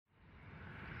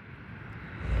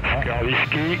Cœur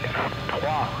whisky. 3,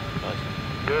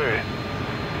 2,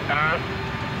 1,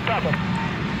 stop.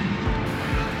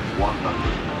 100,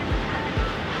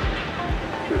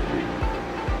 50,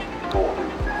 40,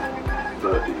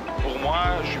 30. Pour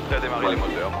moi, je suis prêt à démarrer les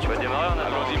moteurs. Tu vas démarrer en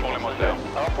attendant. Allons-y pour les moteurs.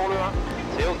 Alors pour le 1.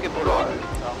 C'est OK pour le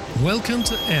 1. Welcome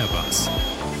to Airbus.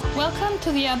 Welcome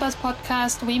to the Airbus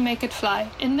podcast, We Make It Fly.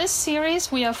 In this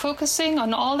series, we are focusing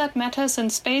on all that matters in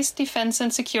space, defense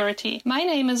and security. My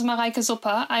name is Mareike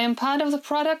Supper. I am part of the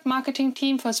product marketing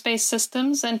team for Space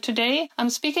Systems, and today I'm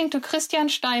speaking to Christian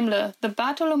Steimle, the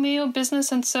Bartolomeo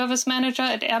Business and Service Manager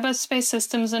at Airbus Space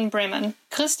Systems in Bremen.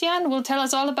 Christian will tell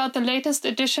us all about the latest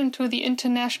addition to the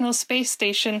International Space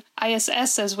Station,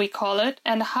 ISS as we call it,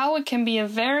 and how it can be a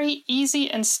very easy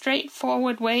and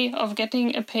straightforward way of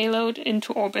getting a payload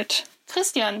into orbit.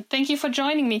 Christian, thank you for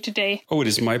joining me today. Oh, it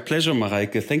is my pleasure,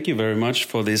 Mareike. Thank you very much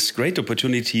for this great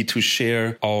opportunity to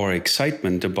share our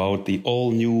excitement about the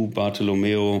all-new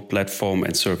Bartolomeo platform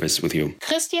and service with you.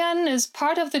 Christian is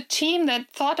part of the team that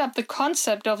thought up the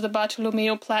concept of the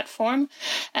Bartolomeo platform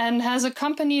and has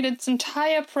accompanied its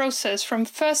entire process from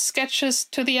first sketches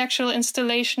to the actual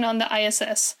installation on the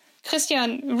ISS.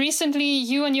 Christian, recently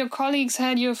you and your colleagues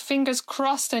had your fingers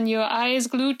crossed and your eyes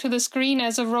glued to the screen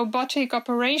as a robotic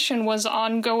operation was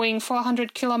ongoing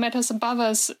 400 kilometers above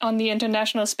us on the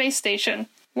International Space Station.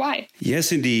 Why?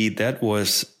 Yes, indeed. That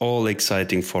was all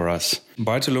exciting for us.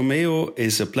 Bartolomeo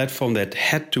is a platform that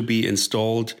had to be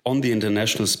installed on the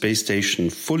International Space Station,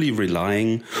 fully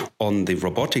relying on the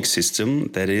robotic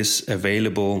system that is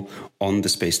available on the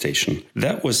space station.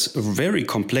 That was very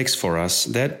complex for us.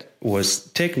 That was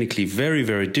technically very,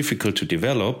 very difficult to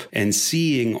develop, and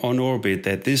seeing on orbit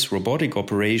that this robotic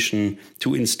operation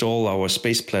to install our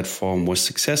space platform was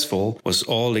successful was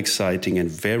all exciting and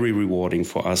very rewarding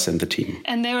for us and the team.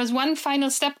 And there is one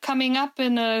final step coming up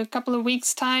in a couple of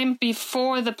weeks' time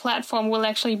before the platform will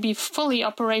actually be fully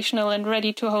operational and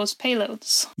ready to host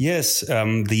payloads. Yes,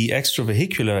 the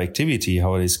extravehicular activity,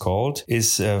 how it is called,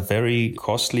 is very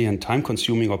costly and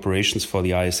time-consuming operations for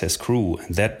the ISS crew.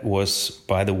 And that was,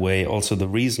 by the way, also the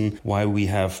reason why we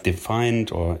have defined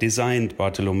or designed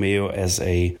Bartolomeo as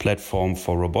a platform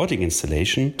for robotic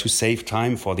installation to save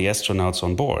time for the astronauts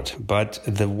on board. But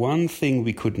the one thing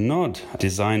we could not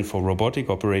design for robotic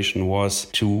operation was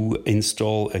to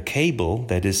install a cable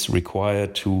that is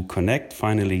required to connect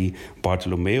finally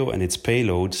Bartolomeo and its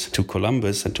payloads to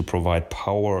Columbus and to provide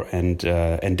power and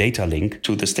data link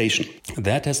to the station.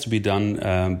 That has to be done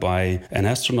by an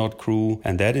astronaut crew,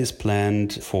 and that is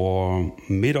planned for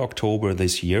mid-October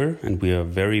this year, and we are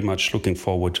very much looking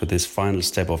forward to this final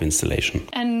step of installation.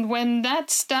 And when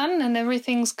that's done and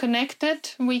everything's connected,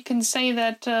 we can say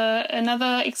that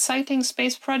another exciting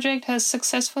space project has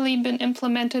successfully been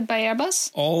implemented by Airbus?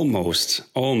 Almost,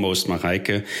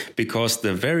 Mareike, because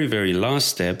the very, very last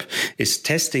step is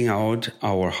testing out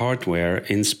our hardware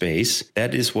in space.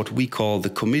 That is what we call the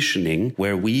commissioning,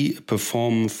 where we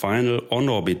perform final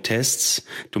on-orbit tests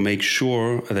to make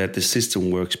sure that the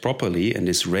system works properly and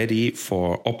is ready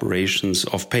for operations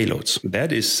of payloads.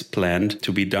 That is planned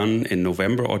to be done in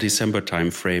November or December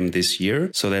timeframe this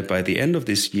year, so that by the end of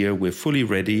this year, we're fully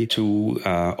ready to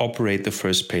operate the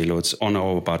first payloads on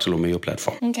our Bartolomeo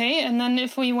platform. Okay, and then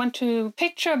if we want to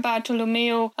picture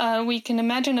Bartolomeo, we can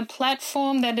imagine a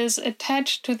platform that is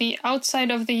attached to the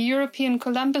outside of the European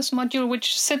Columbus module,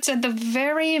 which sits at the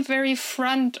very, very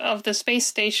front of the space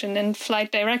station in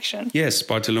flight direction. Yes,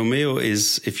 Bartolomeo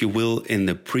is, if you will, in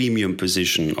the premium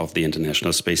position of the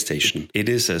International Space Station. It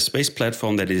is a space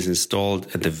platform that is installed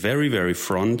at the very, very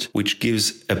front, which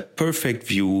gives a perfect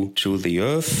view to the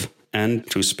Earth and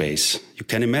to space. You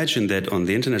can imagine that on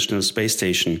the International Space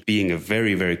Station, being a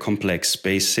very, very complex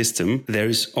space system, there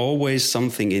is always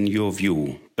something in your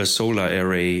view. A solar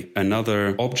array,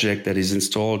 another object that is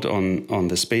installed on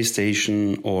the space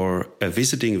station, or a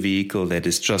visiting vehicle that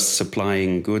is just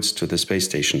supplying goods to the space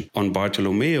station. On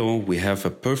Bartolomeo, we have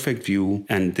a perfect view,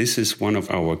 and this is one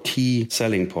of our key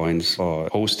selling points for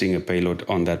hosting a payload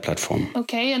on that platform.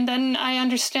 Okay, and then I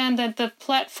understand that the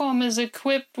platform is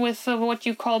equipped with what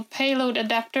you call payload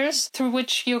adapters, through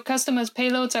which your customers'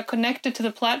 payloads are connected to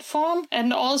the platform,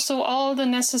 and also all the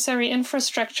necessary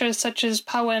infrastructure such as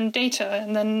power and data.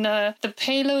 And then the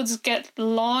payloads get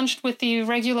launched with the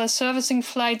regular servicing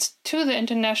flights to the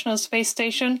International Space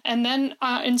Station, and then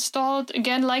are installed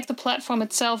again like the platform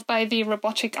itself by the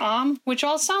robotic arm, which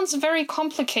all sounds very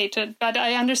complicated. But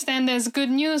I understand there's good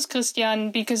news,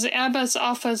 Christian, because Airbus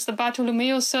offers the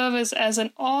Bartolomeo service as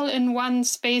an all-in-one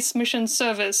space mission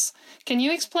service. Can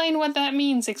you explain what that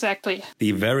means exactly?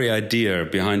 The very idea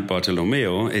behind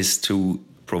Bartolomeo is to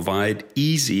provide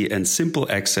easy and simple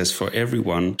access for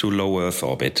everyone to low Earth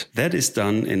orbit. That is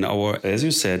done in our, as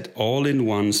you said,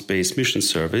 all-in-one space mission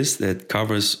service that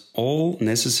covers all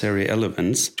necessary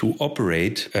elements to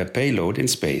operate a payload in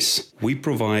space. We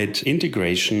provide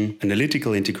integration,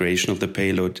 analytical integration of the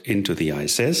payload into the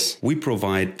ISS. We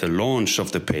provide the launch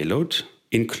of the payload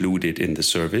included in the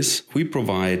service. We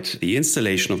provide the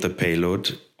installation of the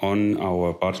payload on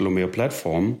our Bartolomeo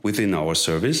platform within our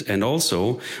service, and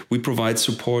also we provide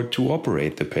support to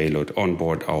operate the payload on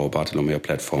board our Bartolomeo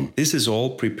platform. This is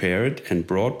all prepared and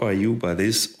brought by you by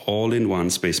this all-in-one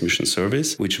space mission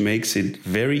service, which makes it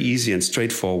very easy and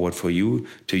straightforward for you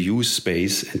to use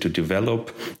space and to develop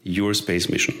your space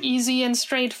mission. Easy and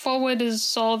straightforward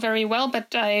is all very well,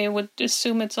 but I would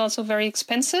assume it's also very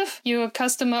expensive. Your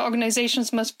customer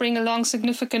organizations must bring along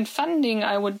significant funding,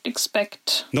 I would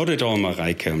expect. Not at all,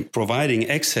 Mareike. Providing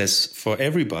access for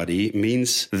everybody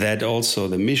means that also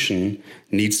the mission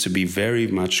needs to be very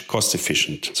much cost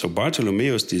efficient. So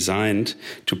Bartolomeo is designed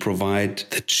to provide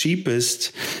the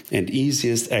cheapest and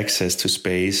easiest access to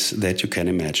space that you can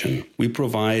imagine. We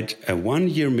provide a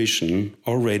 1-year mission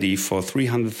already for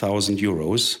 300,000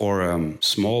 euros or a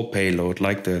small payload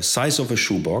like the size of a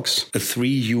shoebox, a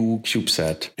 3U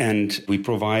CubeSat. And we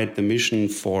provide the mission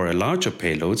for a larger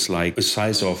payloads like the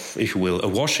size of, if you will, a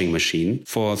washing machine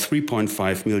for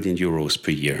 3.5 million euros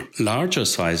per year. Larger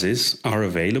sizes are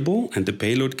available and the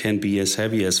payload can be as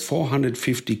heavy as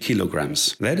 450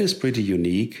 kilograms. That is pretty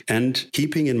unique, and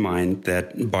keeping in mind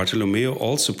that Bartolomeo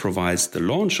also provides the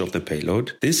launch of the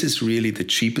payload, this is really the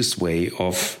cheapest way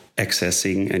of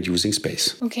accessing and using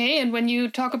space. Okay, and when you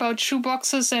talk about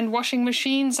shoeboxes and washing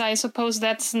machines, I suppose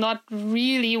that's not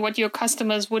really what your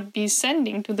customers would be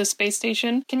sending to the space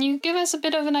station. Can you give us a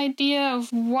bit of an idea of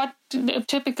what a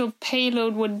typical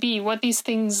payload would be, what these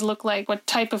things look like, what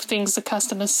type of things the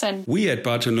customers send? We at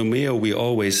Bartolomeo, we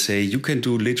always say you can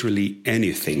do literally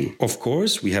anything. Of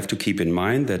course, we have to keep in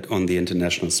mind that on the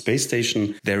International Space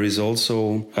Station, there is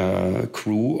also a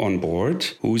crew on board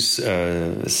whose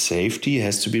safety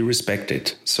has to be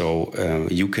respected. So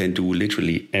you can do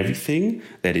literally everything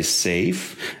that is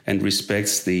safe and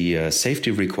respects the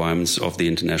safety requirements of the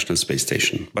International Space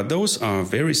Station. But those are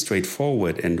very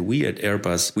straightforward, and we at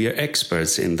Airbus, we are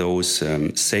experts in those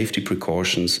safety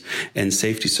precautions and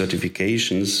safety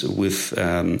certifications with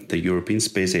the European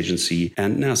Space Agency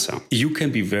and NASA. You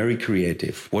can be very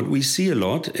creative. What we see a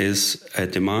lot is a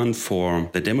demand for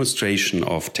the demonstration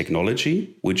of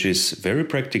technology, which is very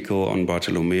practical on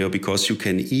Bartolomeo because you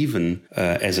can even,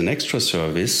 as an extra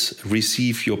service,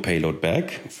 receive your payload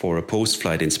back for a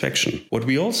post-flight inspection. What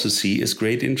we also see is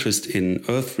great interest in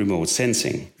Earth remote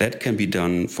sensing. That can be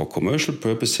done for commercial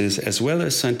purposes as well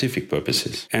as scientific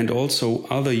purposes. And also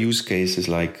other use cases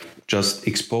like just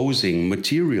exposing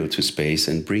material to space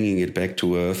and bringing it back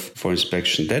to Earth for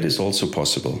inspection. That is also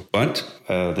possible. But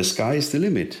the sky is the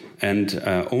limit. And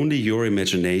only your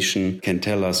imagination can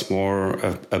tell us more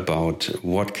about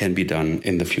what can be done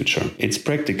in the future. It's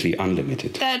practically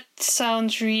unlimited. That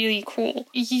sounds really cool.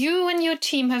 You and your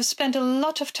team have spent a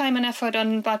lot of time and effort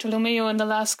on Bartolomeo in the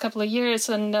last couple of years,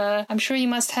 and I'm sure you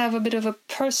must have a bit of a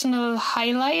personal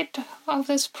highlight of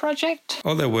this project.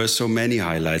 Oh, there were so many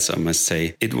highlights, I must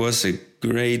say. It was a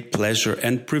great pleasure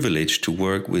and privilege to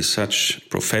work with such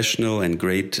professional and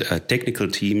great technical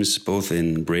teams, both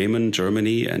in Bremen,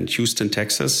 Germany, and Houston,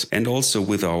 Texas, and also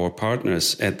with our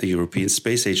partners at the European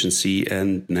Space Agency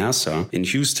and NASA in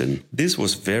Houston. This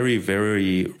was very,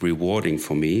 very rewarding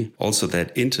for me. Also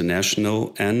that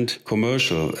international and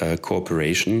commercial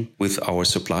cooperation with our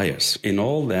suppliers. In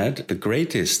all that, the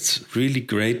greatest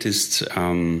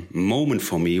moment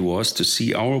for me was to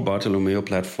see our Bartolomeo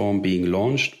platform being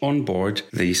launched on board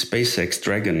the SpaceX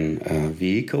Dragon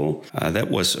vehicle.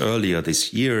 That was earlier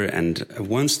this year, and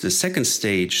once the second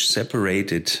stage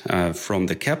separated from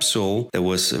the capsule, there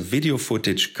was video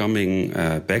footage coming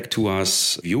back to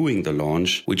us viewing the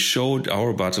launch, which showed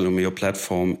our Bartolomeo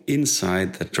platform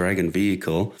inside the Dragon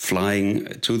vehicle flying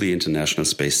to the International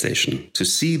Space Station. To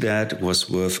see that was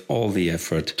worth all the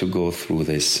effort to go through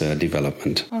this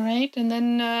development. All right, and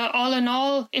then all in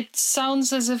all, it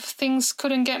sounds as if things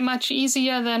couldn't get much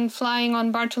easier than flying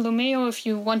on Bartolomeo if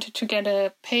you wanted to get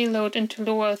a payload into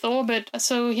low Earth orbit.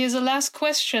 So here's a last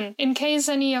question. In case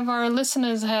any of our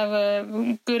listeners have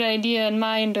a good idea in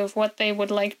mind of what they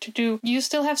would like to do you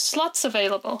still have slots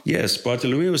available? Yes,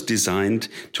 Bartolomeo is designed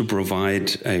to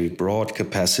provide a broad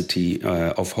capacity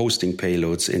of hosting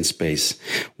payloads in space.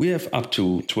 We have up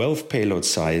to 12 payload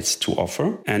sites to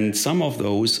offer, and some of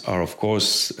those are, of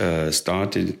course,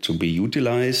 started to be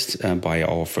utilized by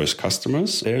our first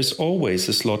customers. There's always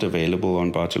a slot available available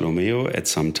on Bartolomeo at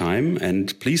some time.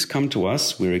 And please come to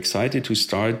us. We're excited to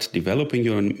start developing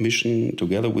your mission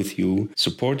together with you,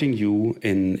 supporting you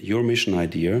in your mission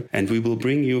idea. And we will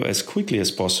bring you as quickly as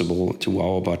possible to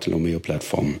our Bartolomeo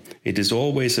platform. It is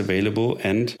always available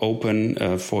and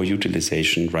open for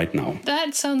utilization right now.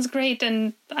 That sounds great.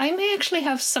 And I may actually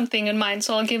have something in mind,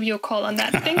 so I'll give you a call on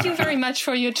that. Thank you very much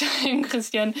for your time,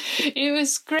 Christian. It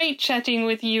was great chatting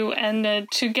with you and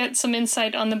to get some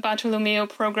insight on the Bartolomeo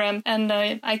program. And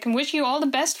I can wish you all the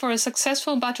best for a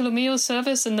successful Bartolomeo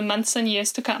service in the months and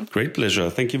years to come. Great pleasure.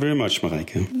 Thank you very much,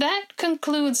 Mareike. That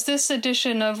concludes this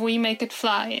edition of We Make It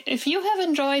Fly. If you have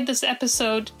enjoyed this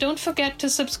episode, don't forget to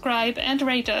subscribe and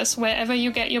rate us wherever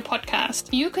you get your podcast.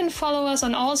 You can follow us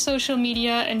on all social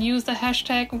media and use the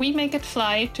hashtag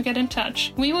WeMakeItFly to get in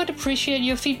touch. We would appreciate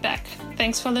your feedback.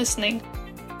 Thanks for listening.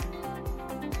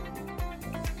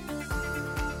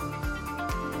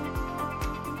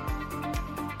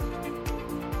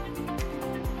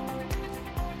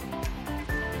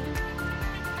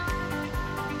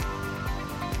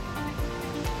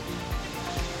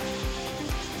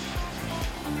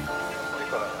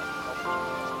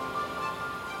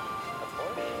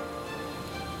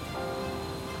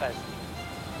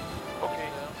 Okay,